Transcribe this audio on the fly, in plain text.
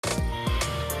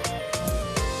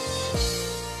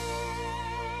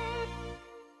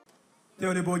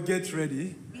Tell the boy, get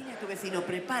ready. Dile a tu vecino,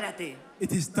 prepárate.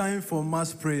 It is time for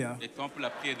mass prayer. Il est temps pour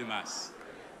la prière de masse.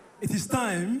 It is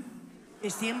time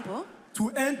Es tiempo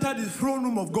to enter the throne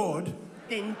room of God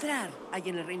de entrar ahí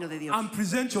en el reino de Dios. and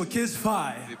present your case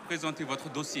file. De présenter votre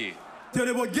dossier. Tell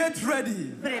the boy, get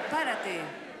ready. Prepárate.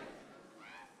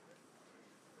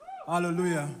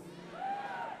 Hallelujah.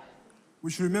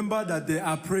 We should remember that there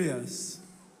are prayers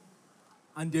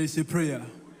and there is a prayer.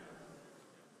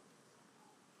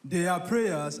 There are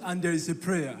prayers and there is a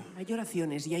prayer. Hay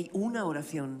oraciones y hay una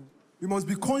oración. We must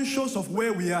be conscious of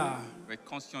where we are, Vous êtes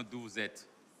conscient d'où vous êtes.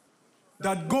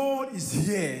 that God is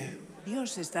here,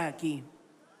 Dios está aquí.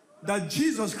 that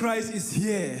Jesus Christ is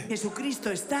here.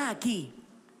 Jesucristo está aquí.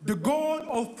 The God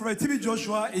of Prophet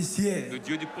Joshua is here. Le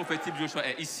Dieu du prophète Joshua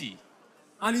est ici.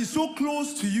 And he's so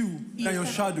close to you than your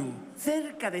shadow.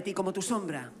 Cerca de ti como tu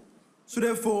sombra. So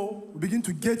therefore, we begin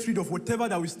to get rid of whatever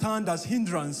that will stand as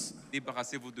hindrance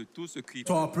Débarrassez-vous de tout ce qui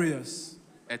to our prayers.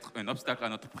 peut être un obstacle à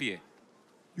notre prière.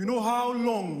 You know how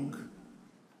long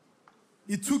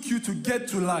it took you to get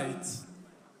to light.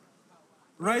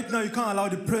 Right now, you can't allow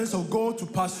the presence of God to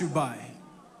pass you by.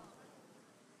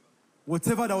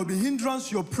 Whatever that will be hindrance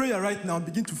to your prayer right now,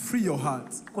 begin to free your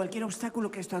heart. Cualquier obstáculo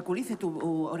que obstaculice tu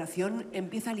oración,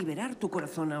 empieza a liberar tu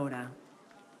corazón ahora.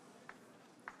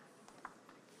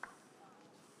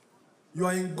 You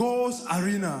are in God's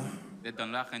arena. Vous êtes dans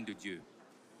l'arène de Dieu.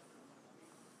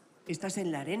 Estás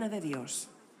en la arena de Dios.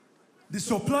 The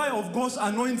supply of God's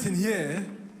anointing here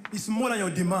is more than your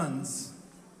demands.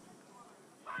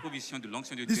 La provision de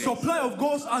l'onction de The Dieu. supply of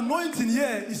God's anointing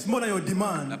here is more than your La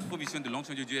demand. provision de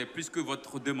l'onction de Dieu est plus que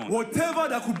votre demande. Whatever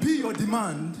that could be your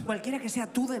demand, Cualquiera que sea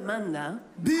tu demanda,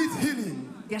 be it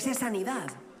healing, ya sea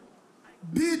sanidad,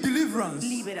 be it deliverance,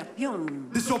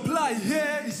 liberación, the supply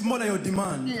here is more than your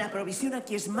demand. la provisión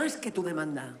aquí es más que tu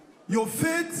demanda. Your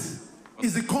faith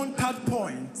is the contact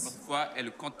point. Votre foi est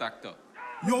le contact.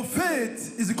 Your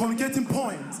faith is the communicating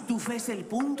point. Tu fe es el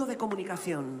punto de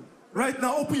comunicación. Right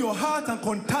now, open your heart and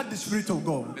contact the Spirit of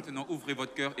God. Maintenant, ouvrez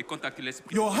votre cœur et contactez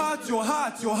l'Esprit. Your heart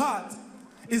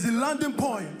is the landing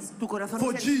point Tu corazón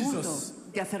for es el punto Jesus,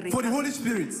 de for the aterrizaje Holy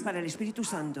Spirit. para el Espíritu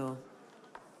Santo.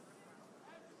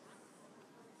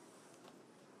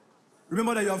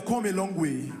 Remember that you have come a long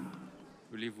way.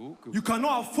 Voulez-vous que You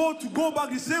cannot afford to go back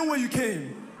the same way you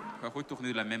came. vous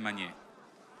retournez de la même manière?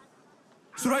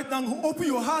 So right now, open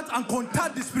your heart and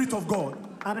contact the Spirit of God.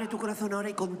 Abre tu corazón ahora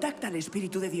y contacta al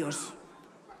Espíritu de Dios.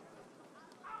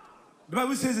 The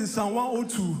Bible says in Psalm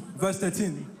 102, verse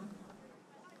 13,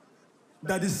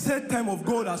 that the set time of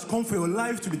God has come for your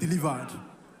life to be delivered.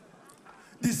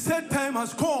 The set time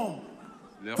has come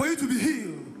for you to be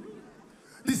healed.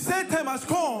 The set time has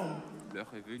come L'heure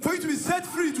est venue for you to be set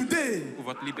free today. pour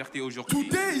votre liberté aujourd'hui.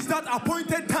 Today is that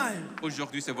appointed time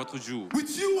Aujourd'hui, c'est votre jour.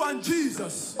 with you and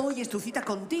Jesus. Hoy es tu cita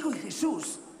contigo y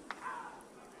Jesús.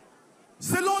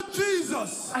 Say, Lord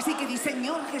Jesus. Así que di,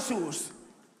 Señor Jesús,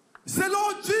 Say,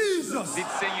 Lord Jesus.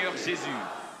 Dites Seigneur Jésus,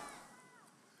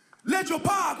 Let your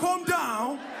power come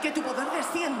down que tu poder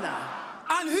descienda,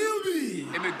 and heal me.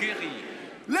 et me guéris.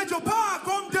 Let your power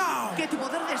come down que tu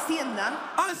poder descienda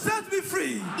and set me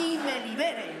free. y me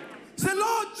libere. Say,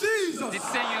 Lord Jesus. Dites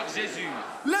Seigneur Jésus,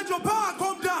 Let your power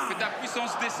come que down ta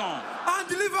puissance descende and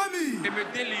deliver me. et me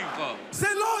délivre. Say,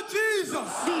 Lord Jesus.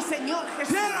 Di, Señor Jesús,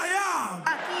 Here I am.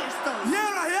 aquí estoy.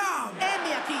 Here I am.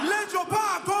 Heme aquí. Let your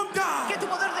power come Que down tu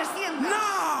poder descienda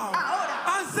now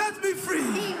ahora and set me free.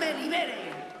 y me libere.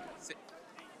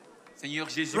 Seigneur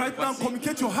Jésus, Right now, voici.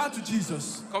 communicate your heart to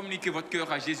Jesus. Communiquez votre cœur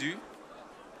à Jésus.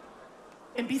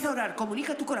 Empieza a orar,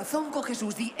 comunica tu corazón con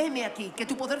Jesús. Di, heme aquí, que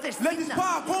tu poder Let His descienda.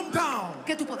 power come down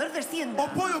Que tu poder descienda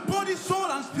upon your body, soul,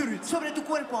 and spirit. sobre tu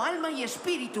cuerpo, alma y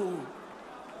espíritu.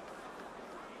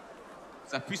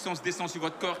 Sa puissance descend sur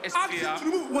votre corps, Ask esprit et Him âme. to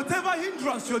remove whatever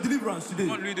hindrance to your deliverance today.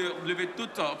 Demande-lui de lever tout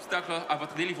obstacle à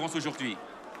votre délivrance aujourd'hui.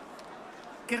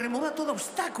 Que remueva todo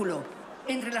obstáculo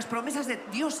entre las promesas de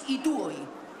Dios y tú hoy.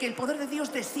 Que el poder de Dios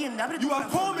descienda. Abre tu You have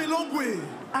corazón. come a long way.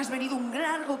 Has venido un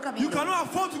largo You camino. cannot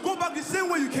afford to go back the same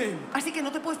way you came. Así que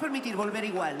no te puedes permitir volver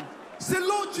igual. Say,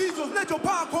 Lord Jesus, let your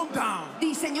power come down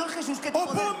Di, Señor Jesús, que tu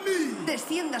upon poder me,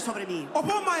 descienda sobre mí.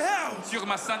 upon my health. Sur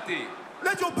ma santé,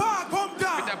 Let your power come que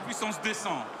ta down puissance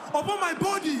descende. upon my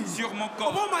body, Sur mon corps,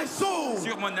 upon my soul,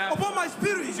 sur mon âme, upon my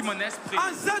spirit, sur mon esprit.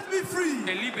 and set me Et free.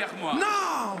 libère-moi.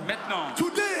 Now, Maintenant,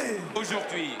 today,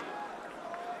 aujourd'hui.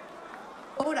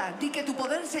 Ora, di que tu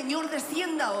poder, Señor,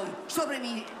 descienda hoy sobre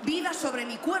mi vida, sobre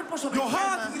mi cuerpo, sobre your mi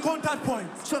heart alma, is the contact point.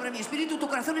 sobre mi espíritu. Tu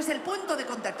corazón es el punto de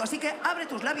contacto. Así que abre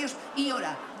tus labios y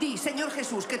ora. Di, Señor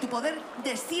Jesús, que tu poder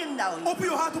descienda hoy. Open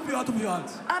your heart, open your heart, open your heart.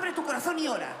 Abre tu corazón y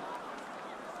ora.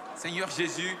 Seigneur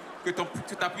Jésus,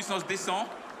 que ta puissance descend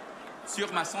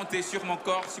sur ma santé, sur mon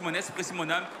corps, sur mon esprit, sur mon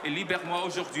âme, et libère-moi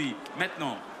aujourd'hui,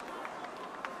 maintenant.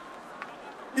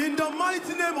 In the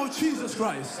mighty name of Jesus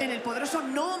Christ. En el poderoso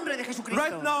nombre de Jesucristo.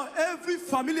 Right now, every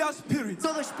familiar spirit,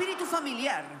 Todo espíritu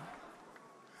familiar,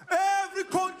 every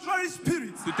contrary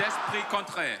spirit, Tout esprit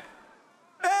contraire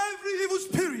every evil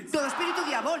spirit todo espíritu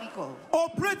diabólico,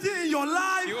 operating in your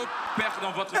qui life, opère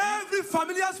dans votre vie, every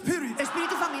familiar spirit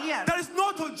espíritu familiar that is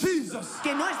not of Jesus,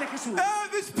 que no es de Jesús,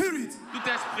 every spirit tout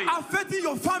esprit affecting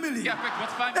your family, qui affecte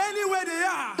votre famille, anywhere they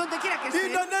are, donde quiera que in esté,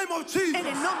 the name of en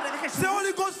el Jesus. nombre de Say Jesús,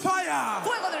 Holy Ghost fire.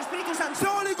 fuego del Espíritu Say Santo,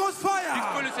 Holy Ghost du feu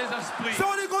fire. de Saint-Esprit, Say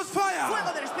Holy Ghost fire.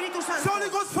 fuego del Espíritu Say Santo, Holy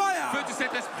Ghost feu fire. du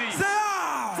Saint-Esprit, Say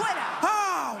out. fuera,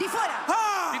 Out. y fuera,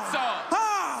 Out. Vite sors,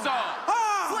 Out. sors,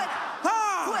 Out. fuera,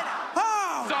 Out. fuera,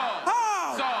 Out. Sors.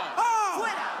 Out. Sors. Out.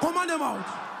 fuera. Command them out.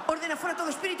 Ordena fuera todo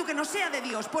espíritu que no sea de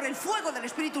Dios por el fuego del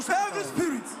Espíritu Santo. Every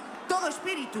spirit Todo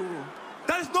espíritu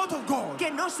that is not of God que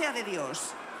no sea de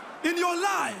Dios in your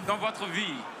life, dans votre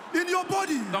vie, in your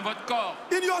body, dans votre corps,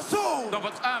 in your soul, dans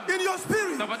votre âme, in your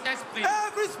spirit, dans votre esprit,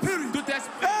 every spirit, tout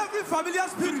esprit, every familiar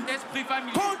spirit, esprit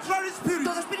familier, contrary spirit,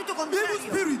 todo espíritu evil contrario,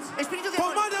 spirit, espíritu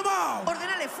command diabólico, them out.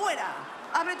 ordénale fuera.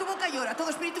 Abre tu boca y ora. Todo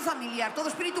espíritu familiar, todo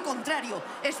espíritu contrario,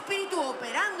 espíritu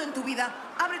operando en tu vida,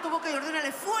 abre tu boca y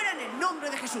ordénale fuera en el nombre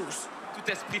de Jesús. tout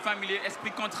esprit familier,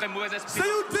 esprit contraire, mauvais esprit, Say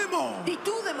you demon, Y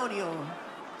tú, demonio,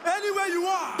 anywhere you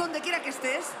are, donde quiera que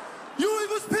estés, you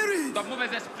evil spirit, dans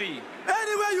mauvais esprit,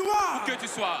 anywhere you are, que tu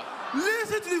sois,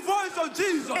 listen to the voice of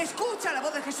Jesus. escucha la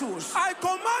voz de Jesús. I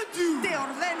command you, Te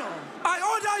ordeno, I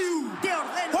order you, te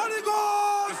ordeno. Holy le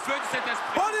Ghost, feu du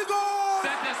Saint-Esprit, Holy Ghost,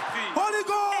 Saint-Esprit, Holy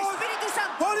Ghost, Espíritu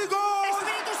Santo, Holy Ghost,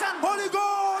 Espíritu Santo, Holy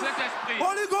Ghost, Saint-Esprit,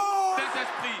 Holy Ghost,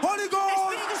 Saint-Esprit, Holy Ghost,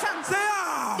 Espíritu Santo. say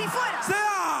out, Y fuera. say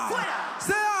out, Fuera.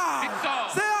 say out, Vite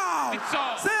sors. say out, Vite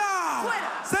sors. say out, Fuera.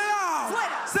 say out,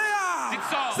 Fuera. say out, Vite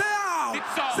sors. say out, Vite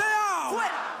sors. say out.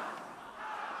 fuera.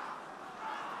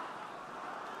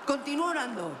 Continúa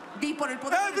orando. Di por el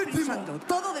poder del Every Espíritu demon. Santo.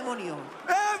 Todo demonio.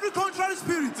 Every contrary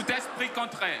spirit, tout esprit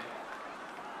contraire,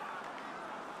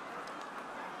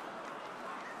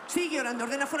 Sigue orando.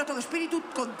 Ordena fuera todo espíritu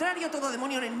contrario, todo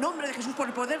demonio en el nombre de Jesús por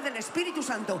el poder del Espíritu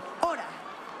Santo. Ora.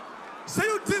 say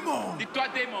you demon, dis-toi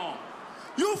démon,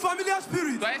 you familiar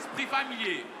spirit, toi esprit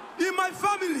familier, in my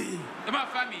family, de ma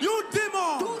famille, you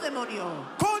demon, Tú, demonio.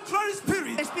 contrary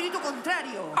spirit, Espíritu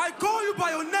contrario. I call you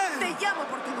by your Te name, llamo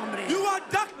por tu nombre. you are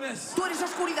darkness, Tú eres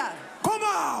oscuridad. come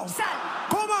out, Sal.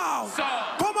 come out,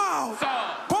 Sors. come out,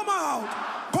 Sors. come out,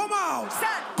 come out,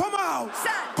 Sal. come out,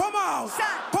 Sal. come out, Sal.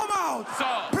 come out,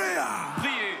 Sors. prayer.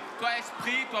 priez, toi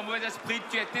esprit, toi mauvais esprit,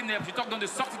 tu es ténèbres, je t'ordonne de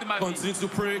sortir de ma vie, Continue to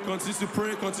pray, continue to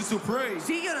pray, continue to pray.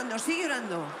 Sigue orando, sigue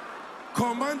orando.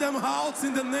 Command them out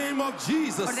in the name of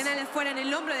Jesus. Ordénales fuera en el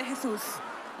nombre de Jesús.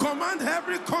 Command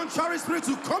every contrary spirit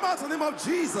to come out in the name of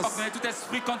Jesus. ordonnez tout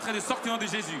esprit contraire de sortir au nom de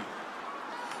Jésus,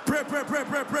 Pray, pray, pray,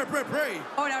 pray, pray, pray, pray.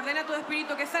 Ora, ordena a tu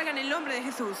espíritu que salga en el nombre de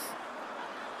Jesús.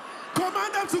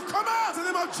 Command them to come out in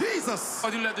the name of Jesus.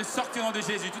 ordonnez-le de sortir au nom de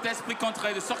Jésus, tout esprit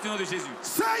contraire de sortir au nom de Jésus,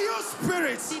 Say you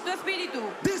spirits, Si tu espíritu,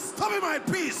 disturbing my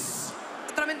peace.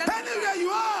 atormentando Anywhere you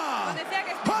are. donde sea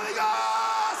que estés, Holy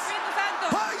Ghost! Espíritu Santo,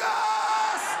 Holy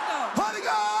Ghost! Santo, Holy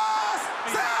Ghost!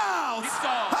 Say out!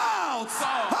 Sors. Out!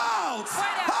 Sors. Out!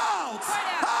 Fuera. Out!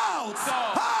 Fuera. Out!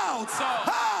 Sors. Out! Sors.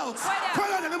 Out! Fuera.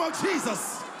 Pray in the name of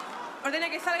Jesus. ordena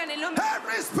que salga en el nombre.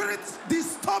 Every spirit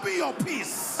disturbing your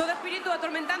peace. Todo espíritu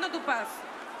atormentando tu paz.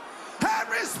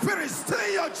 Every spirit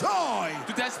stealing your joy.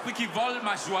 tout esprit qui vole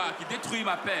ma joie, qui détruit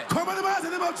ma paix, Come on, in the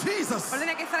name of Jesus.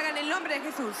 Ordena que salga en el nombre de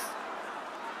Jesús.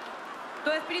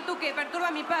 Todo espíritu que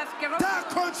perturba mi paz, que roba That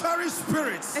contrary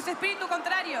spirit ese espíritu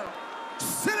contrario,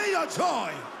 stealing your joy,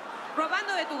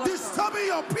 robando de tu gozo, disturbing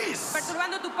your peace.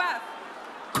 perturbando tu paz.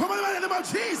 Come on, in the name of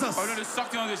Jesus. ordonnez de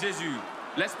sortir au nom de Jésus,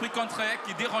 l'esprit contraire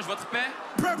qui dérange votre paix,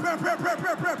 Pray, pray, pray, pray,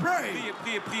 pray, pray, pray. priez,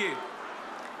 priez, priez,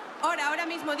 Ora, ahora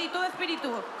mismo, di todo espíritu,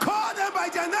 Call them by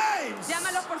their names.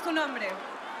 llámalos por su nombre.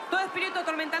 Todo espíritu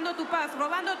atormentando tu paz,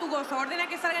 robando tu gozo, ordena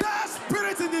que salga That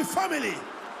spirit in the family,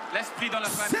 l'esprit dans la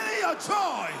famille stealing your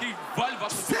joy, qui vole votre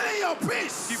joie, stealing your qui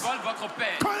peace. vole votre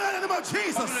paix, Come on, in the name of ordonnez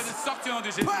de Jesus. sortir au nom de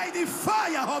Jésus, By the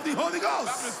fire of the Holy par le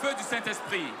Ghost. feu du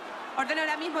Saint-Esprit, Ordena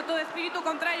ahora mismo todo espíritu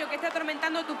contrario que esté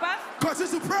atormentando tu paz. Continue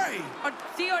to pray.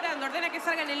 Sigue orando, ordena que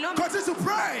salga en el nombre. Continue to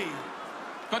pray.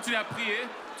 continuez à prier,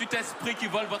 tout esprit qui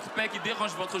vole votre paix, qui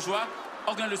dérange votre joie,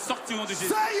 ordonnez de sortir au nom de Jésus,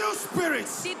 Say you spirits,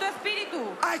 Si tu espíritu,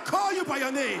 I call you by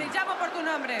your te name. llamo por tu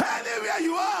nombre. Anywhere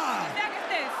you are, Sea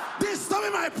que estés,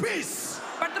 disturbing my peace,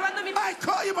 perturbando mi paz, I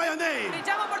call you by your name. te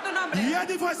llamo por tu nombre. Hear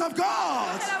the voice of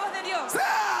God. Escucha la voz de Dios. Say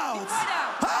out, Fuera.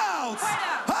 out,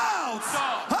 Fuera. out,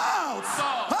 Sors. out,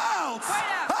 Sors. out,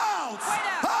 Fuera.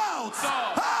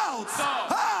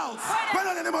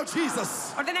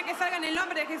 Jesus. Ordena que salga en el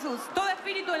nombre de Jesús. Todo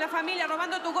espíritu de la familia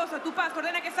robando tu gozo, tu paz,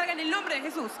 ordena que salga en el nombre de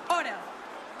Jesús. Ora.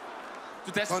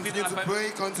 Tout esprit Continue dans to la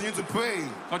famille, pray, continue to pray.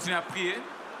 continue à prier.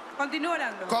 Continúa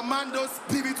orando. Command those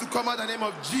spirits to come out in the name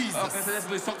of Ordonnez Jesus. cet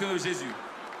esprit de sortir de Jésus.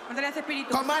 Ordena ese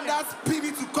espíritu. Command that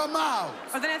spirit to come out.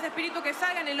 Ordena ese espíritu que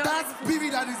salga en el nombre That de Jesús.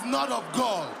 spirit that is not of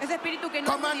God. Ese espíritu que no es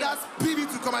de Command Dios. that spirit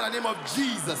to come out in the name of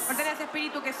Jesus. Ordena ese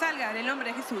espíritu que salga en el nombre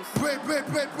de Jesús. Pray, pray,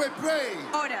 pray, pray, pray.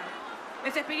 Ora.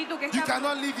 Ese espíritu que You está...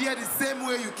 cannot live here the same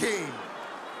way you came.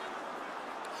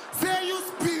 Say, you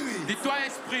spirit, Dis-toi,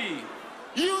 esprit,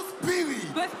 you spirit,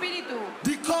 Tu espíritu.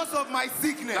 the cause of my la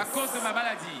sickness. cause de ma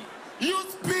maladie. You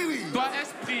spirit, Toi,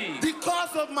 esprit, the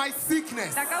cause of my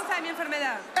sickness. La causa de mi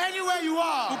enfermedad. Anywhere you où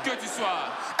are, que tu sois,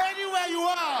 anywhere you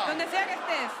are, Donde sea que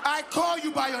estés. I call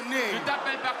you by your je name.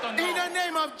 t'appelle par ton In nom. the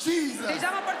name of Jesus. Te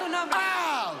llamo por tu nombre.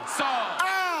 Out, Sors,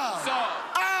 out, sors,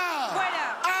 out, Fuera.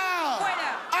 out,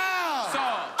 Fuera. out, sors.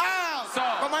 out.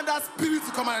 Sors. Command that spirit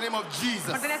to come in the name of Jesus.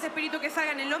 Ordena ese espíritu que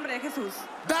salga en el nombre de Jesús.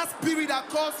 That spirit that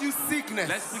causes you sickness.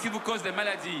 L'esprit qui vous cause des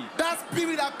maladies. That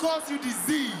spirit that causes you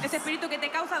disease. Ese espíritu que te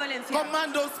causa dolencia.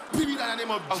 Command those spirits in the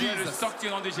name of Ordonnez le Jesus.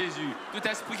 sortir au nom de Jésus. Tout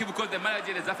esprit qui vous cause des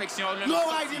maladies et des affections, ordonnez le No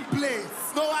sortir. hiding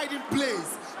place. No hiding place.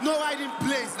 No hiding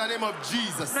place in the name of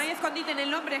Jesus. No hay escondite en el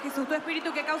nombre de Jesús. Tu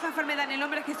espíritu que causa enfermedad en el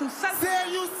nombre de Jesús. Sal.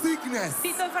 Say you sickness.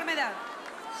 Sí, tu enfermedad.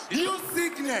 You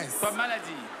sickness. Toi,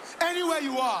 maladie, Anywhere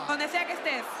you are. Donde sea que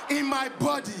estés. In my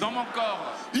body. dans mon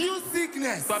corps, You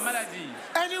sickness. toi, maladie,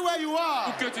 Anywhere you où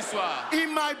are. que tu sois,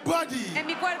 In my body. En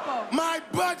mi cuerpo. My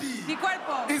body Mi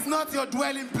cuerpo. is not your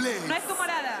dwelling place. No es tu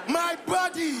morada. My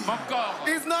body mon corps,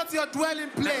 is not your dwelling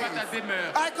n'est place. pas ta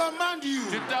demeure. I command you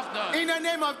Je t'ordonne, in the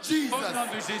name of Jesus. au nom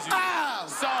de Jésus, Out!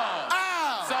 sors,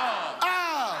 Out! sors,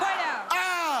 Out! Fuera.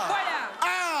 Out! Fuera.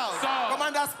 Out! Sors.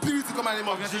 Command that spirit to come in the name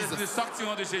of Ordonnez de Jesus. sortir au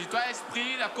nom de Jésus. Toi,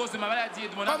 esprit, la cause de ma maladie et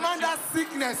de mon Command affection, that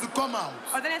sickness to come out.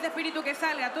 Ordena ese espíritu que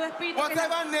salga. Tu espíritu que salga.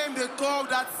 Whatever name they call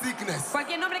that sickness,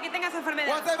 Cualquier nombre que tengas enfermedad.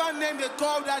 whatever name they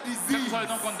call that quel que disease, soit le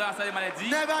nom qu'on donne à cette maladie,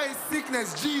 never a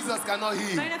sickness Jesus cannot No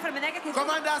hay heal. una enfermedad que Jesús,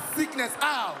 Command that sickness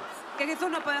out. que Jesús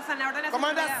no pueda sanar. Ordena esa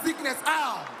Command that enfermedad. sickness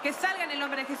out. Que salga en el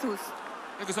nombre de Jesús.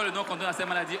 quel que soit le nom qu'on donne à cette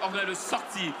maladie, ordonnez le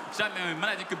sortir. Jamais une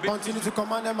maladie que Continue to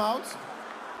command them out.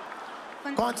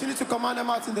 Continue to command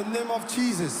them out in the name of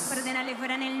Jesus. Ordénale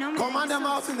fuera en el nombre Command de them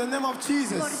out Jesús. in the name of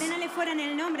Jesus. Ordénale fuera en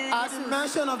el nombre de At the Jesús.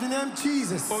 mention of the name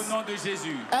Jesus, au nom de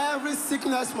Jésus. every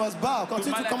sickness must bow.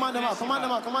 Continue to command them out. Command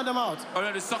them out. Command them out.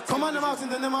 Ordonnez le sortir. Command them au nom out de in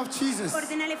the name of Jesus.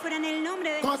 Ordénale fuera en el nombre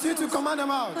de Continue to Jesús. command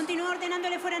them out. Continúa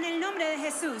ordenándole fuera en el nombre de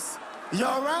Jesús.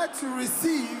 Your right to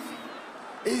receive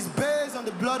is based on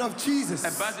the blood of Jesus Jésus.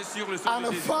 Est basé sur le sang and de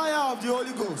the Jésus fire of the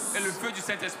Holy Ghost. et le feu du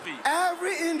Saint-Esprit.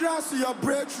 Every hindrance to your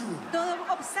breakthrough, Todo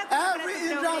obstáculo para every tu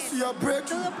hindrance to progreso. your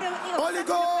breakthrough, Holy Holy obstáculo para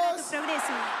tu Ghost,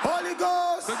 progreso. Holy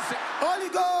Ghost, Holy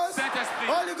Ghost, Saint-Esprit.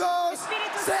 Holy Ghost,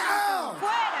 Espíritu say Santo, out,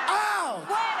 fuera, out,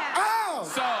 fuera, out,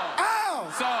 Sors,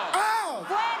 out, sors. out,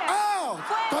 fuera, out.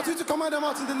 fuera. Continue to command them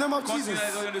out in the name of Continuez Jesus.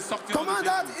 à ordonner le sortir au nom Command de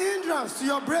that Jésus. hindrance to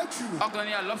your breakthrough.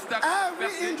 Ordonnez à l'obstacle Every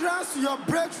percé, hindrance to your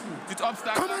breakthrough. tout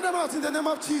obstacle. Command them out in the name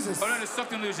of Jesus. Ordonnez le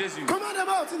sortir au nom de Jésus. Command them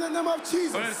out in the name of Ordonnez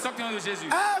le Jesus. sortir au nom de Jésus.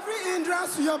 Every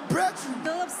hindrance to your breakthrough.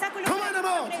 Todo obstáculo Command para them tu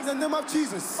out in the progreso. name of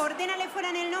Jesus. Ordénale fuera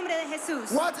en el nombre de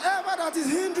Jesús. Whatever that is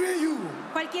hindering you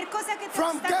Cualquier cosa que te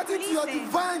from getting to your obstaculice,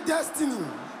 divine destiny.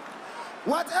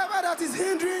 Whatever that is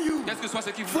hindering you Qu'est-ce que soit ce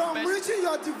qui vous from empêche reaching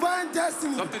your divine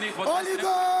destiny. d'obtenir votre Holy destin.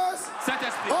 Ghost,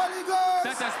 Saint-Esprit, Holy Ghost,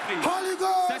 Saint-Esprit, Holy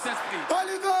Ghost, Saint-Esprit.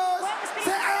 Holy Ghost, Fuera, say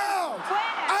Espíritu. out,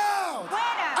 Fuera, out,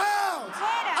 fuera, out,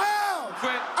 fuera. out,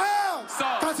 Fuera. out.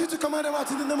 Sors. Continue to command them out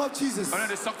in the name of Jesus. Au nom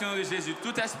de sortir au nom de Jésus.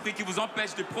 Tout esprit qui vous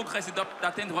empêche de progresser,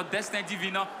 d'atteindre votre destin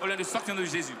divin, au nom de sortir au nom de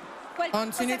Jésus.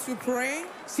 Continue to pray.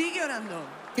 Sigue orando.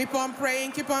 Keep on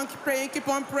praying, keep on praying, keep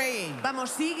on praying.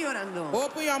 Vamos, sigue orando.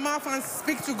 Open your mouth and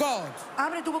speak to God.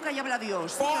 Abre tu boca y habla a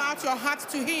Dios. Pour out your heart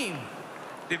to Him.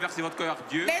 Déversez votre cœur,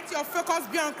 Dieu. Let your focus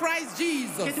be on Christ Que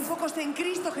Jesus. tu foco esté en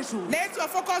Cristo Jesús. Let your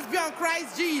focus be on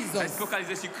Christ Reste Jesus.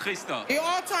 focalisé sur Christ. The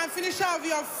author and finisher of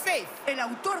your faith. El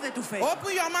autor de tu fe.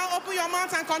 Open your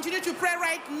mouth and continue to pray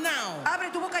right now. Abre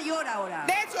tu boca y ora ahora.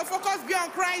 Let your focus be on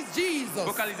Christ Jesus.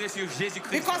 Focalisé sur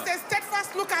Jésus-Christ. Because a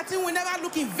steadfast look at Him will never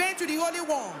look in vain to the Holy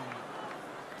One.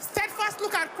 Steadfast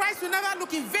look at Christ will never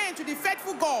look in vain to the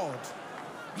faithful God.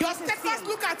 Your steadfast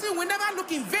look at Him will never look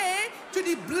in vain to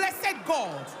the blessed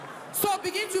God. So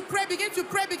begin to pray, begin to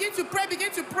pray, begin to pray,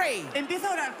 begin to pray. Empieza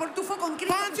a orar. Pon tu foco en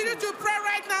Cristo Continue Jesús. to pray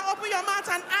right now. Open your mouth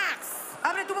and ask.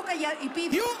 Abre tu boca y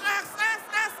pide. You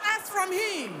ask from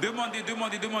Him. Demandez,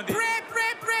 demandez, demandez. Pray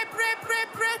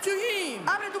to Him.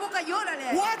 Abre tu boca boca y órale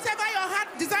a él. Whatever your heart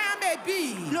desire may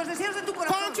be, Los deseos de tu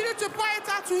corazón, continue to pour it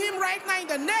out to him right now in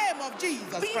the name of Jesus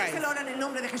Christ. pídeselo ahora en el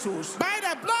nombre de Jesús. By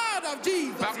the blood of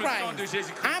Jesus Par le sang de Christ.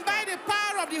 Jésus-Christ. And by the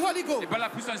power of the Holy Ghost. Et par la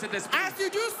puissance de cet esprit. As you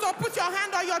do so, put your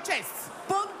hand on your chest.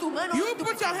 Pon tu mano You en tu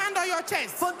put pecho. your hand on your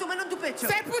chest. Pon tu mano en tu pecho.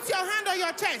 Say, put your hand on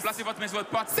your chest. Placez votre main sur votre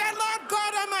poitrine. Say, Lord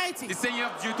God Almighty, Et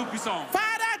Seigneur Dieu Tout-Puissant,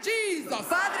 Father Jesus,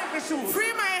 Padre Jesús,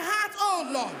 free my heart, oh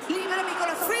Lord. libera mi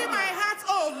corazón. Free my heart,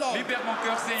 oh Lord. libère mon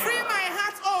cœur, Free Seigneur. my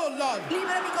heart, oh Lord.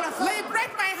 Libera mi corazón.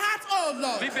 Liberate my heart, oh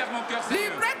Lord. Libère mon cœur, Seigneur.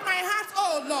 Liberate my heart,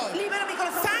 oh Lord. Libera mi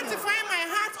corazón. Señor. Sanctify my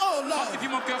heart, oh Lord. Sanctifie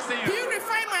mon cœur, Seigneur.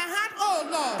 Purify my heart, oh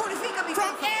Lord. Purifica mi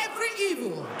From corazón. every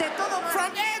evil, De todo mal.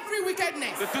 from every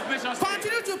wickedness. De toute méchanceté.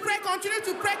 Continue to pray, continue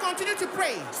to pray, continue to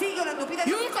pray. Sigue orando, pide a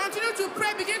You Dios. continue to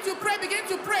pray, begin to pray, begin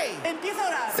to pray. Empieza a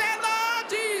orar. Say, Lord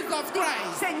Jesus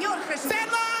Christ. Señor Jesús. Say,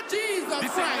 Lord Jesus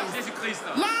Dis Seigneur Christ. Jésus-Christ.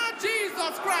 Lord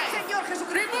Jesus Christ. Señor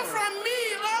Jesucristo. Remove from me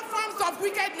all forms of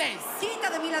wickedness. Quita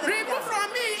de mí la Remove debilidad. from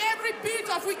me every bit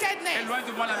of wickedness. Éloigne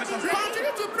de moi la méchanceté.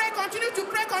 Continue to pray, continue to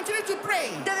pray, continue to pray.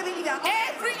 De debilidad.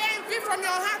 Every envy from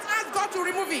your heart, ask God to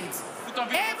remove it. Tout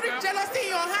envie de Every votre cœur. jealousy in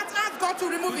your heart, ask God to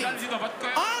remove Toute it. jalousie dans votre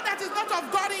cœur. All that is not of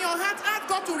God in your heart, ask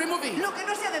God to remove it. Lo que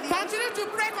no sea de Dios. Continue to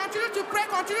pray, continue to pray,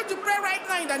 continue to pray right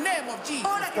now in the name of Jesus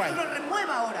Ora que Dios Christ. lo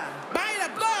remueva ahora. By the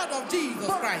blood of Jesus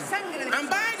Por la Christ. sangre de And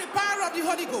by the power of the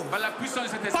Holy Ghost. Par la puissance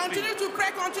de cet esprit. Continue to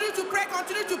pray, continue to pray,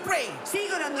 continue to pray.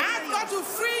 Sigue orando. Ask pide a God Dios. to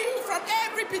free you from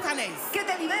every bitterness. Que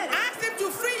te libere. Ask Him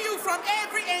to free you from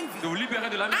every envy. De vous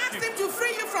libérer de la Ask misère. Him to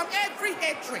free you from every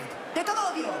hatred. De todo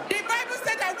odio. The Bible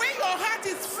said that when your heart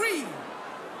is free,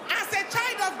 as a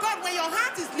child of God, when your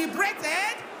heart is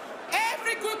liberated,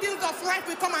 every good thing of life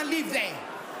will come and live there.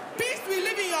 Peace will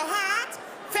live in your heart.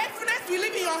 Faithfulness will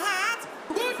live in your heart.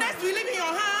 Goodness will live in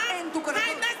your heart. En tu corazón.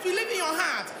 Kindness will live in your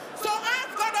heart. So ask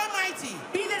God Almighty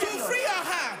Pídele a to Dios free your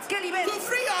heart. que libere To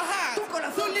free your heart. tu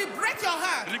corazón. To liberate your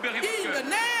heart. Libérer votre In cœur. the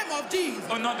name of Jesus.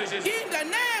 Au nom de Jésus. In the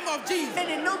name of Jesus. En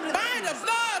el nombre de By the Jesús.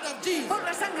 blood of Jesus. Por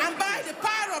la sangre de And by the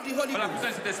power of the Holy Par la Ghost.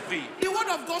 puissance de cet esprit. The word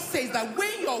of God says that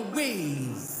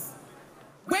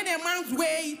when a man's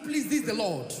way pleases the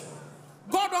Lord,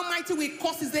 God Almighty will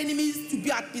cause his enemies to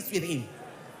be at peace with him.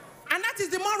 And that is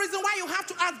the more reason why you have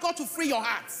to ask God to free your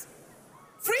heart.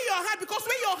 Free your heart, because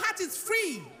when your heart is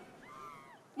free,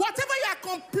 whatever you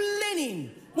are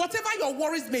complaining, whatever your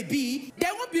worries may be,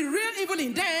 there won't be real evil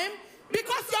in them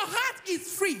because your heart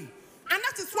is free. And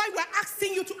that is why we're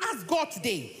asking you to ask God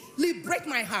today, liberate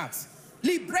my heart.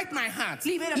 Liberate my heart.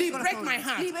 Libera mi Liberate corazón. my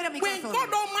heart. Libera mi When corazón.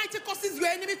 God Almighty causes your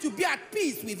enemy to be at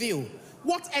peace with you,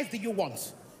 what else do you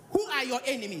want? Who are your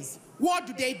enemies? What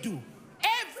do they do?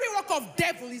 Every work of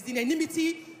devil is in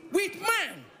enmity with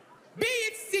man. Be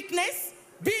it sickness,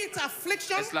 be it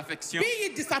affliction, Est-ce l'affection? be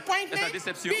it disappointment, Est-ce la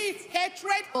déception? be it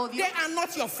hatred, Odio. they are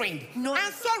not your friend. No.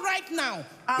 And so right now,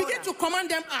 Ahora. begin to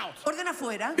command them out. Ordena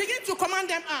fuera. Begin to command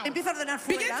them out. Empieza a ordenar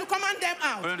Begin fuera. to command them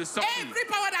out. Ordonne de sortir. Every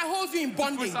power that holds you in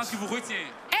bondage. Puissance qui vous retient.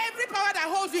 Every power that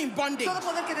holds you in bondage. Todo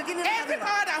poder que te tiene en Every cadena.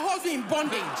 power that holds you in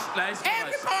bondage. La esclavage.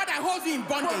 Every power that holds you in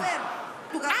bondage. Poder.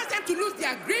 Tu Ask them to lose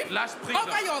their grip Lâche prise.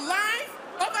 over your life,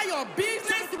 over your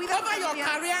business, Sobre tu vida, over tu your familia,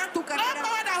 career. tu All carrera.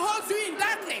 power that holds you in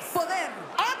darkness. Poder.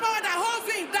 All power that holds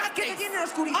you in Que te darkness. tiene en la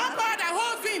oscuridad. All power that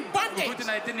holds you in bondage. Vous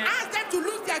retenez la ténèbres. Ask them to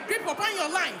lose their grip upon your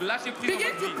life. Lâchez prise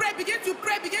Begin dans to votre vie. pray, begin to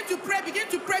pray, begin to pray, begin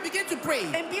to pray, begin to pray.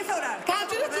 Empieza a orar.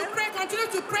 Continue to pray, continue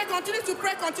to pray, continue to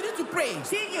pray, continue to pray.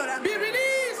 Sigue orando. Be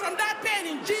released from that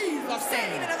pain in Jesus' Sé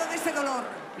name. liberado de ese dolor.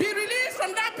 Be released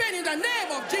from that pain in the name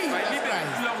of Jesus Soyez libérés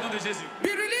Christ. au nom de Jésus. Be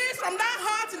released from that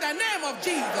heart in the name of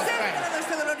Jesus Sé Christ. liberado de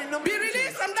ese dolor en nombre Be de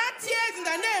released Jesús. from that tears in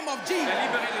the name of Soyez Jesus.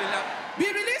 libérés de là. Be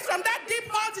released from that deep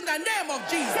hurt in the name of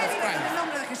Sé Jesus liberado en Christ. el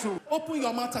nombre de Jesús. Open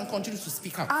your mouth and continue to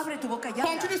speak out. Abre tu boca y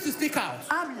habla. Continue to speak out.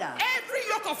 Habla. Every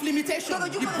yoke of limitation Todo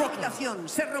be yugo de broken. limitación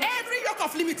se rompe. Every yoke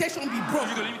of limitation be Yugo de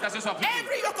broken. limitation soit brisé.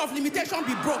 Every yoke of limitation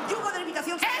be broken. Yugo de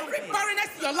limitación se Every rompe.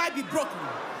 barrenness in your life be broken.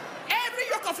 Every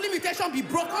yoke of limitation be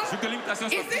broken. Yugo de limitation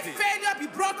soit Is this brisé. failure be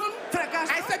broken?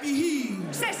 Fracaso. I said be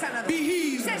healed. Sé sanado. Be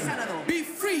healed. Sé sanado. Be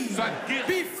free. Sois guéri.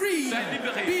 Be free. Sois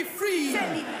libéré. Be free. Sé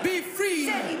libre. Be free.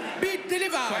 Sé libre. Be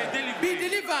delivered. Sois délivré. Be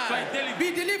delivered. Sois délivré.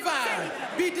 Be delivered.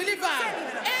 Be delivered. Sé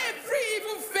libéré. Every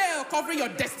evil veil covering your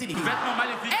destiny. Vêtements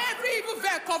maléfiques. Every evil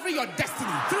veil covering your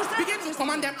destiny. Begin to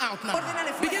command them out now.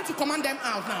 Begin to command them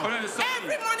out now.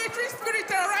 Every monitoring spirit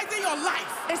terrorizing your life.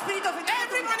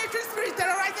 Every monitoring spirit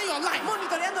terrorizing your life.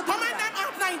 Command them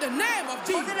out now in the name of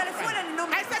Jesus.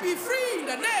 I said be free in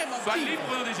the name of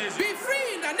Jesus. Be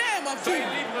free in the name of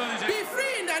Jesus. Be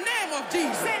free in the name of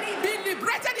Jesus. Be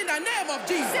liberated in the name of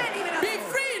Jesus. Be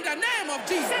free in the name of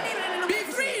Jesus. Be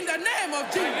free in the name of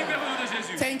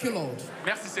Jesus. Thank you, Lord.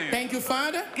 Merci, Seigneur. Thank you,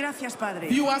 Father. Gracias, Padre.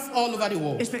 Viewers all over the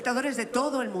world. Espectadores de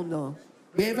todo el mundo.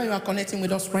 Wherever you are connecting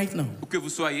with us right now. Où que vous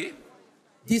soyez.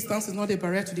 Distance is not a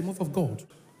barrier to the move of God.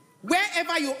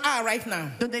 Wherever you are right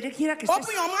now, donde quiera que open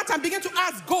estés, your mouth and begin to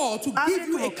ask God to give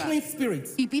you a clean spirit.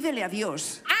 Y pídele a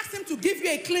Dios. Ask Him to give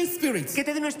you a clean spirit. Que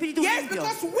te dé un espíritu yes, limpio.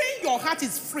 because when your heart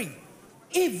is free,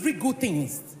 every good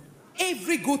things,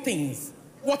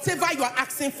 whatever you are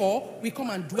asking for, will come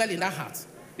and dwell in that heart.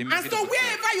 And so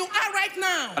wherever you are right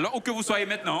now, alors où que vous soyez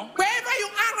maintenant, wherever you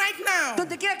are right now,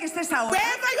 donde quiera que estés ahora,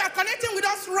 wherever you are connecting with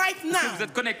us right now, vous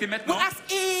êtes connectés we maintenant, ask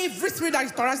every spirit that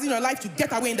is harassing your life to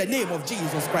get away in the name of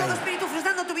Jesus todo Christ. espíritu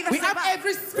frustrando tu vida We se ask va.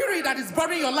 every spirit that is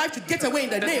bothering your life to get away in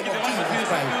the name of Jesus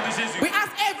Christ. We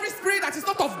ask every spirit that is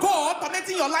not of God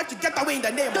tormenting your life to get away in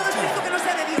the name of Todo espíritu que no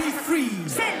sea de Jesus. Be Dios. free.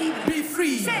 Sé libre. Be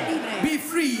free. Sé libre. Be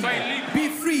free. Sois libre. Be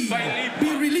free. Sois libre.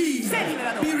 Be released. Sé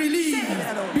liberado. Be released. Sé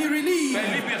liberado. Be released Sois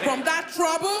libéré. from that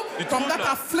trouble, from that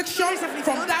affliction,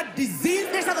 from that disease.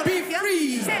 Be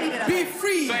free. Sé liberado. Be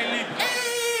free. Sois libre.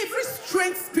 Every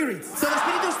strange spirit. Todo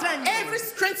espíritu extraño. Every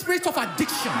strange spirit of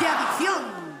addiction. De adicción.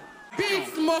 Be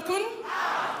it smoking,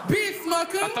 be it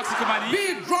smoking, La toxicomanie, be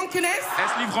it drunkenness,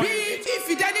 be it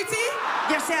infidelity,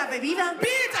 Ya sea bebida, be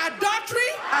it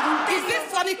adultery, is it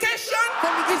fornication,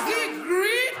 is it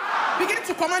greed. Begin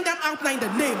to command them out now in the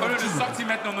name of ordonnez de Jesus. sortir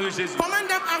maintenant au nom de Jésus. Command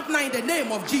them out now in the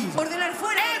name of Jesus. ordenar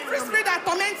fuera. Every spirit that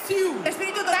torments you,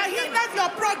 Espíritu de that adicción. hinders your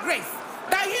progress,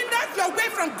 that hinders your way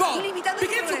from God, Limitando tu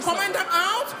begin to progreso. command them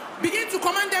out. Begin to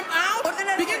command them out.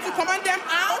 Ordenar Begin to fuera. command them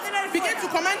out. Ordenar Begin fuera. to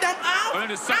command them out. Ordonnez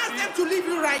de Ask sortir. them to leave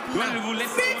you right Ordonnez de now. vous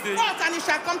laisser Speak au désir. forth and it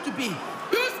shall come to be.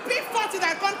 You speak forth it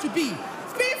shall come to be.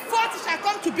 Speak forth it shall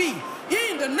come to be.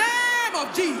 In the name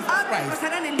of Jesus Habla y Christ.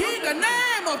 pasará en el In nombre- the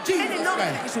name of en Jesus el nombre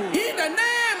de Christ. Jesús. In the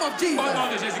name of Au Jesus. nom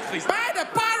de Jésus-Christ. By the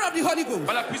power of the Holy Ghost.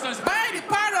 Par la puissance du By the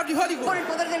power of the Holy Por el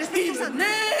Ghost. poder del In Espíritu the Santo.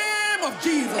 name of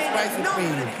Jesus En Christ. el we nombre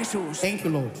de pray. Jesús. Thank you,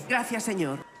 Lord. Gracias,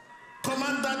 Señor.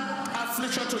 Command that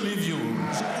affliction to leave you.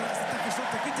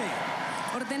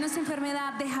 Ordeno esa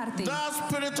enfermedad dejarte. That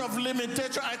spirit of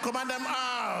limitation, I command them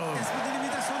out.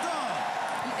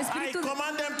 I Espíritu,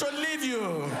 command them to leave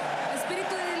you.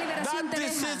 espíritu de liberación That te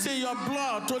disease deja. in your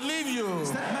blood to leave you.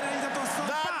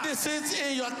 That disease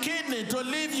in your kidney to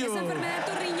leave you. Esa enfermedad en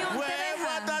tu riñón te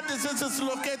Wherever deja. that disease is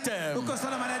located.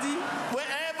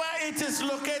 Wherever it is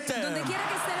Donde located. quiera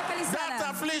que esté That localizada.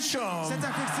 affliction.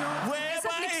 Wherever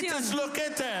it is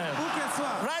located.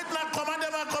 Right now, command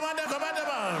them out, command them, command them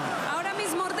out. Ahora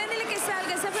mismo ordénele que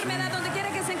salga esa enfermedad donde quiera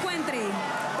que se encuentre.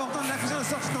 Ordonne l'affliction de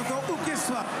sorte ton corps, où qu'elle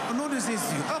soit, au nom de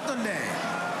Jésus. Ordonne-les.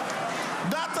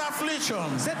 That affliction.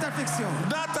 Cette affliction,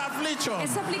 That affliction.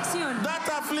 Esa aflicción. That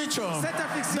affliction. cette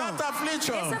affliction, That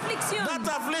affliction. Esa aflicción. That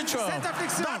affliction. Cette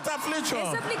affliction. That affliction.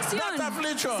 Esa aflicción. That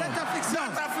affliction. Cette affliction.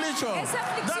 That affliction. Esa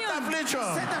aflicción. That affliction.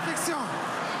 cette affliction,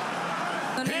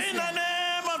 In the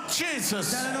name of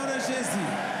Jesus. dans le nom de Jésus,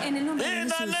 En el nombre de In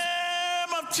the Jesús.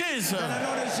 name of Jesus. dans le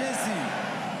nom de Jésus,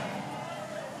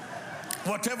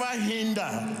 Whatever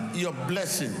hinder your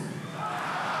blessing,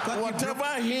 quoi qui bloque, whatever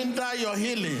hinder your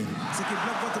healing, ce qui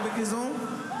bloque votre guérison,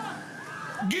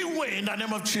 give way in the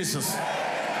name of Jesus.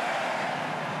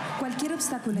 Cualquier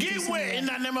obstáculo. en tu Give way in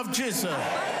sanidad. the name of Jesus.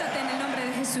 Apártate en el nombre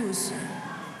de Jesús.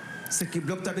 ce qui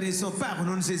bloque ta bénédiction, part au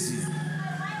nom de Jésus.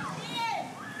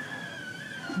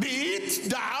 Be it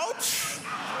doubt,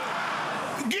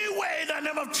 give way in the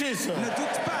name of Jesus. Ne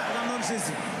doute pas dans le nom de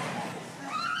Jésus.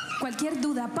 Cualquier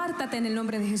duda, apártate en el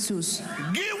nombre de Jesús.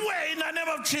 Give way in the name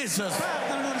of Jesus. Part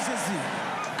dans le nom de Jésus.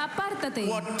 Apártate.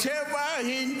 Whatever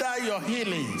hinder your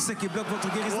healing, Ce qui bloque votre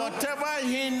guérison, whatever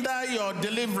hinder your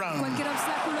deliverance, Cualquier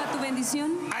obstáculo a tu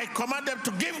bendición. I command them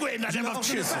to give way in the je name leur of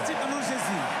ordonne de Jesus. partir dans le nom de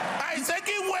Jésus. I say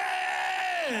give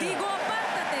way. Digo,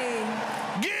 apártate.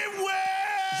 Give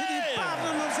Je dis way. part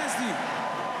dans le nom de Jésus.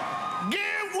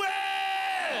 Give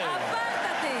way.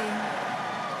 Apártate.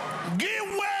 Give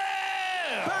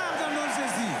way. Part dans le nom de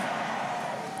Jésus.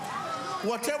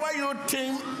 Whatever you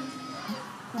think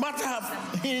might have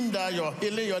hindered your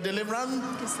healing, your deliverance,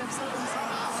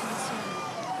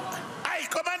 I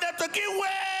command them to give way.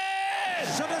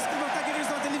 J'ordonne ce que ta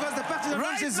guérison, ta délivrance de partir dans le nom de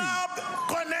Right Jésus. now,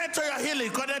 Connect to your healing.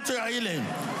 Connect to your healing.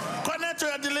 Connect to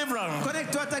your deliverance.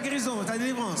 Connecte-toi à ta guérison, ta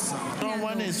délivrance.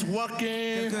 Someone is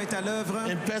working Quelqu'un est à l'œuvre.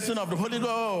 in person of the Holy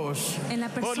Ghost. En la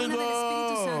persona Holy del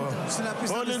Espíritu Santo. C'est la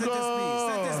puissance Holy du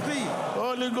Saint-Esprit. Ghost.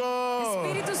 Holy Ghost.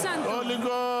 Espíritu Santo. Holy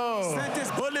Ghost.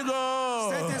 Saint-Esprit. Holy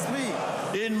Ghost.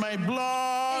 Saint-Esprit. In my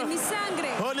blood. En mi sangre.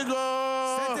 Holy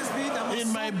Ghost. Saint-Esprit dans mon In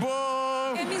sang. my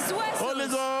bone. En mis huesos. Holy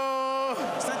Ghost.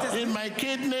 Saint-Esprit. In my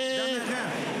kidney. Dans mes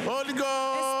reins. Holy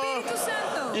Ghost. Espíritu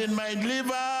Santo. In my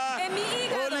liver. En mi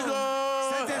Holy hígado.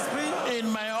 Ghost. Saint-Esprit. In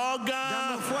my Dans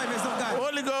organ. mon foie et mes organes.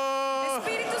 Holy Ghost.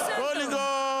 Espíritu Santo. Holy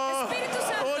Ghost. Espíritu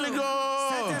Santo. Holy Ghost.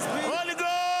 Saint-Esprit. Holy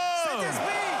Ghost.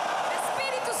 Saint-Esprit.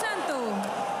 Espíritu Santo.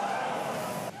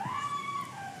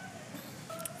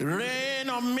 Rain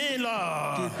on me, Qu'il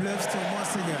Lord. pleuve sur moi,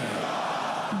 Seigneur.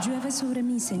 Llueve sobre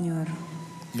mí, Señor.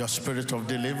 Your spirit of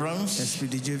deliverance. Esprit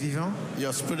de Dieu vivant.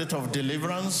 Your spirit of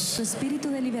deliverance. Tu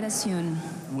espíritu de liberación.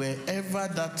 Wherever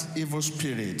that evil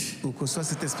spirit, Où que soit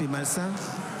cet esprit malsain,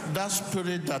 that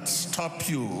spirit that stop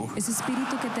you, Ese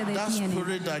espíritu que te that detiene.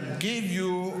 spirit that give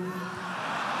you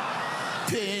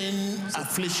pain,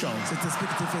 affliction. cet esprit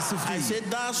qui te fait I souffrir. say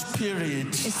that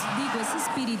spirit, Digo, ese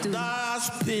espíritu. that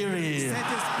spirit,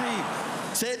 Saint-Esprit,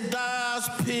 say that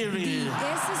spirit.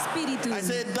 Ese espíritu. I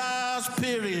say that je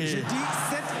spirit. dis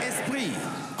cet esprit.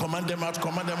 Command them out,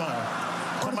 command them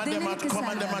out. Command them out,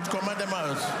 command them out, command them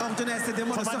out. Ordonnez à ces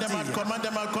démons de Command them out, sortir. command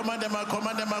them out, command them out,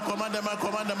 command them out, command them out,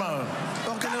 command them out.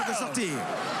 Ordonnez-leur de sortir.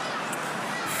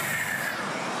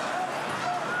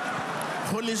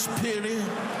 Holy Spirit,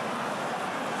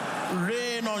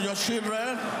 rain on your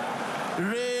children,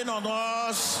 rain on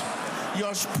us,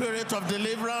 your spirit of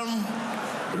deliverance,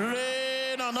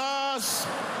 rain on us,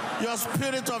 your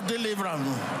spirit of deliverance,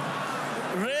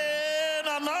 rain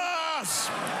on us,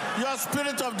 your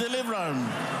spirit of deliverance.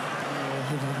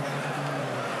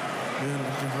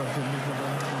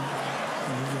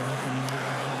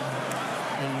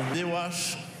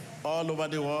 Viewers all over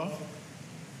the world,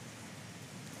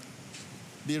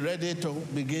 be ready to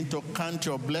begin to count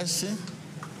your blessing.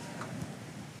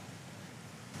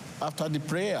 After the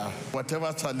prayer,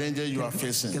 whatever challenges you are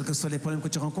facing, Quels que soient les problèmes que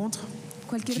tu rencontres,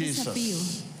 Cualquier desafío.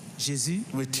 Jesus, Jésus,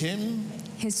 with him,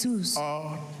 Jesús.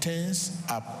 all things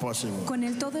are possible. Con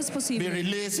él todo es Be posible.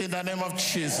 released in the name of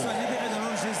Jesus. sois libéré dans le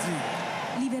nom de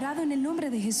Jésus. Liberado en el nombre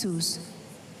de Jesús.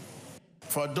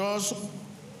 For those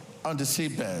on the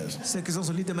seabed, Ceux qui sont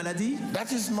sur l'île de maladie,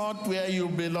 that is not where you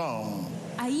belong.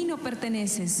 Ahí no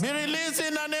perteneces. Be released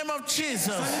in the name of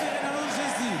Jesus. sois libéré dans le nom de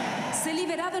Jésus. Sé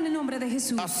liberado en el nombre de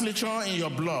Jesús. Affliction in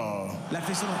your blood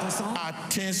L'affliction dans ton sang are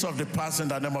things of the past in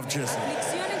the name of Jesus.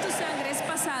 Aflicción en tu sangre es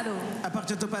pasado.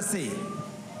 appartient au passé.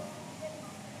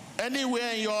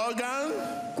 Anywhere in your organ,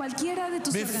 Cualquiera de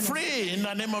tus be órganos. free in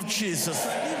the name of Jesus.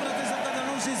 Libre dans tes organes dans le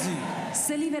nom de Jésus.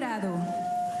 Sé liberado.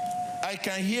 I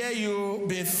can hear you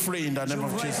be free in the Je name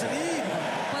of vois Jesus. être libre.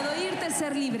 Puedo oírte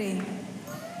ser libre.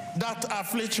 That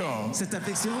affliction Cette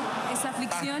affliction Esa are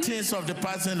aflicción things of the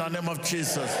past in the name of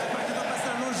Jesus. appartient au passé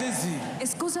dans le nom de Jésus.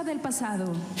 es cosa del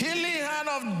pasado. Healing hand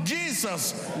of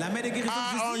Jesus La main de guérison de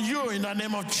are Jésus on you in the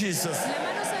name of Jesus. La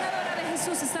mano sanadora de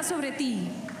Jesús está sobre ti.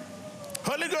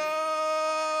 Holy Ghost,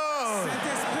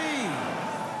 Saint-Esprit,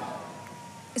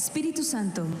 Espíritu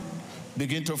Santo,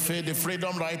 begin to feel the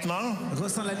freedom right now.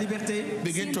 ressens la liberté.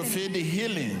 Begin to feel the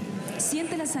healing.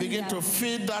 siente la Begin sanidad. to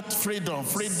feel that freedom,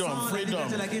 freedom, Sens la freedom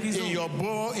liberté, la guérison. in your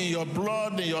bone, in your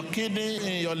blood, in your kidney,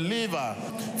 in your liver.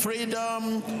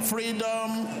 Freedom,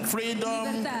 freedom, freedom,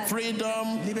 Libertad.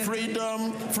 freedom, Liberté.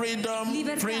 freedom, freedom,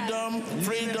 Libertad. freedom,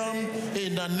 freedom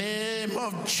in the name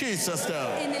of Jesus.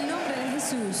 En el nombre de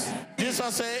Jesús.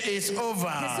 Jesus said it's over.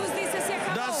 Jesús dice se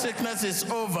acabó. That sickness is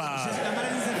over. La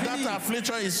maladie c'est fini. That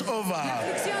affliction is over.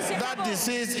 aflicción se That acabó.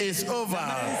 disease is over.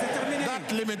 maladie c'est terminé.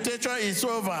 That limitation is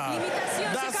over.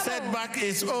 Limitación That se acabó. setback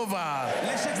is over.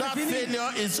 L'échec, c'est That fini.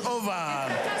 failure is over.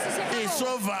 fracaso se acabó. It's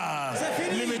over. C'est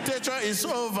fini. Limitation is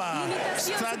over. Limitación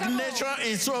se Stagnation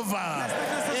is over.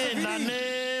 stagnation, c'est In the fini.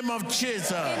 name of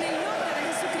Jesus. En el nombre de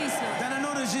Jesucristo. Dans le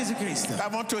nom de Jésus-Christ. I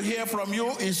want to hear from you.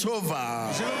 It's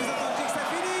over. Je veux vous entendre dire que c'est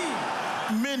fini.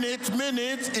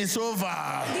 Minute is over.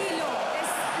 Dilo.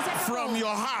 Se acabó. From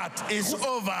your heart is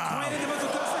over. Croyez de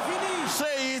votre cœur, c'est fini.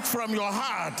 Say it from your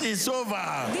heart. It's over.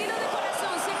 Dilo de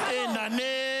corazón. Se In acabó. the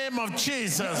name of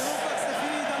Jesus. Mon cœur, c'est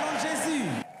fini dans le nom de Jésus.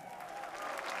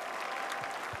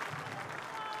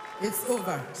 It's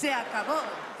over. Se acabó.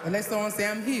 But let someone say,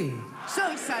 I'm healed.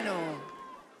 Soy sano.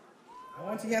 I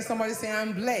want to hear somebody say,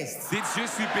 I'm blessed. Dites, je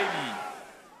suis béni.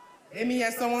 Let me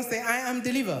hear someone say, I am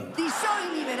delivered. Y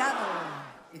soy liberado.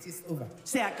 It is over.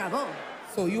 Se acabó.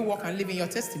 So you walk and live in your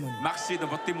testimony. Marchez dans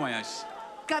votre témoignage.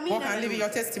 Walk and live luz your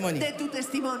testimony. de tu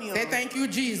testimonio. Say thank you,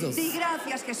 Jesus. Di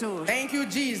gracias, Jesús. Thank you,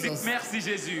 Jesus. Merci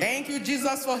Jésus. Thank you,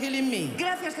 Jesus, for healing me.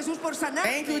 Gracias, Jesús, por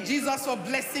Thank you, sanarme. Jesus, for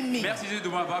blessing me. Merci Jésus de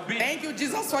m'avoir béni. Thank you,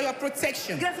 Jesus, for your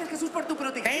protection. Gracias, Jesús, por tu Thank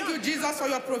protección. you, Jesus, for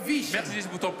your provision. Merci Jésus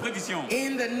pour ton prévision.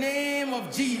 In the name of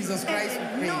Jesus Christ, En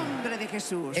we el pray. nombre de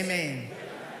Jesús. Amen.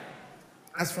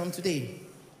 As from today,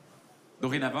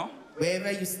 Dorénavant,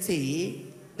 wherever you stay,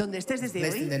 Donde estés desde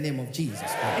blessed in hoy, the name of Jesus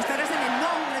Christ. estarás en el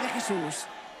nombre de Jesús.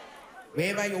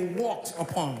 Wherever you walked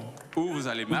upon, où vous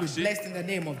allez you'll be marcher blessed in the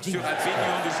name of sur Jesus. la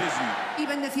bénédiction de Jésus. Y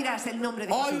bendecirás el nombre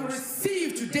de All you Jesús.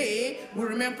 receive today will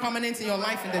remain permanent in your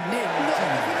life in the name Lo of que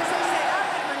Jesus. recibes hoy será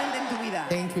permanente en tu vida.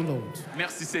 Thank you, Lord.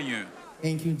 Merci Seigneur.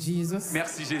 Thank you, Jesus.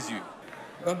 Merci Jésus.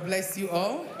 God bless you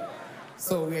all.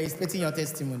 So we are expecting your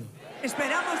testimony.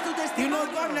 Esperamos tu You know,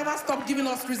 testimonio. God never stopped giving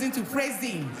us reason to praise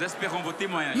Him. Nous espérons vos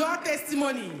témoignages. Your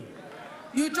testimony,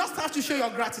 you just have to show your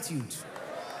gratitude.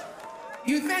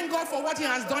 You thank God for what He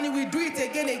has done. He will do it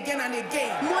again and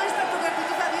again. Muestra tu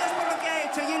gratitud a Dios por lo que ha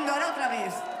hecho y Él lo hará otra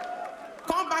vez.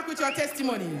 Come back with your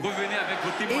testimony. Revenez avec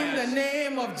vos In the témoignages.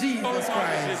 name of Au nom Jesus de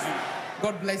Christ. Jésus.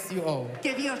 God bless you all.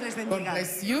 Que Dios les God bendiga.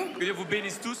 bless you. Que Dieu vous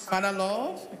bénisse tous. Father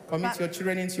Lord, commit your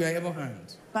children into your able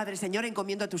hand. Padre Señor,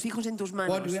 encomiendo a tus hijos en tus What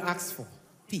manos. do we ask for?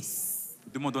 Peace,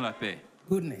 Demandons la paix,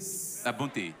 goodness, la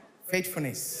bonté,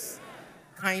 faithfulness,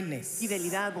 kindness.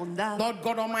 Fidelidad, bondad. Lord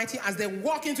God Almighty, as they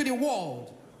walk into the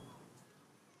world,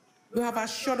 you have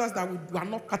assured us that we are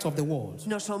not part of the world.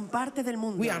 No son parte del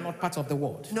mundo. We are not part of the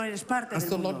world. No eres parte And del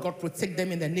so, Lord mundo. God, protect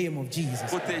them in the name of Jesus.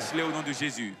 protège-les au nom de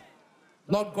Jésus.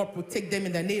 Lord God, protect them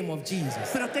in the name of Jesus.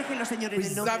 Protégelos, Señor, en el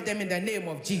Preserve nombre. them in the name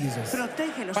of Jesus.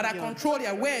 Protégelos, Father, Señor. control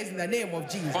their words in the name of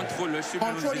Jesus. Contrôle le chemin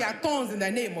Control de their Jésus. tongues in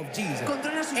the name of Jesus.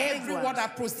 Controla sus Every lenguas. word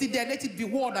that proceeded, let it be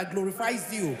word that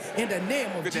glorifies you in the name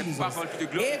of Que tes Jesus. paroles te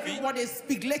glorifient. Every word they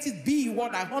speak, let it be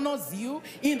word that honors you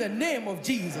in the name of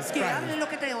Jesus Que hable Christ. lo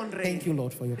que te honre. Thank you,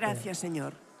 Lord, for your prayer. Gracias,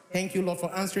 Señor. Thank you, Lord,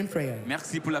 for answering prayer.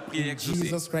 Merci pour la prière In exaucée.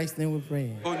 Jesus Christ's name we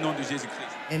pray. Au nom de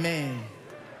Jésus-Christ. Amen.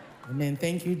 Amen.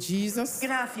 Thank you, Jesus.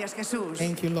 Gracias, Jesús.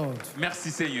 Thank you, Lord. Merci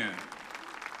Seigneur.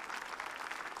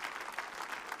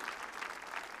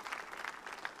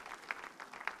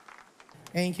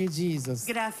 Thank you, Jesus.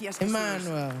 Gracias, Jesús.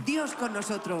 Emmanuel. Dios con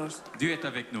nosotros. Dieu est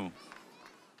avec nous.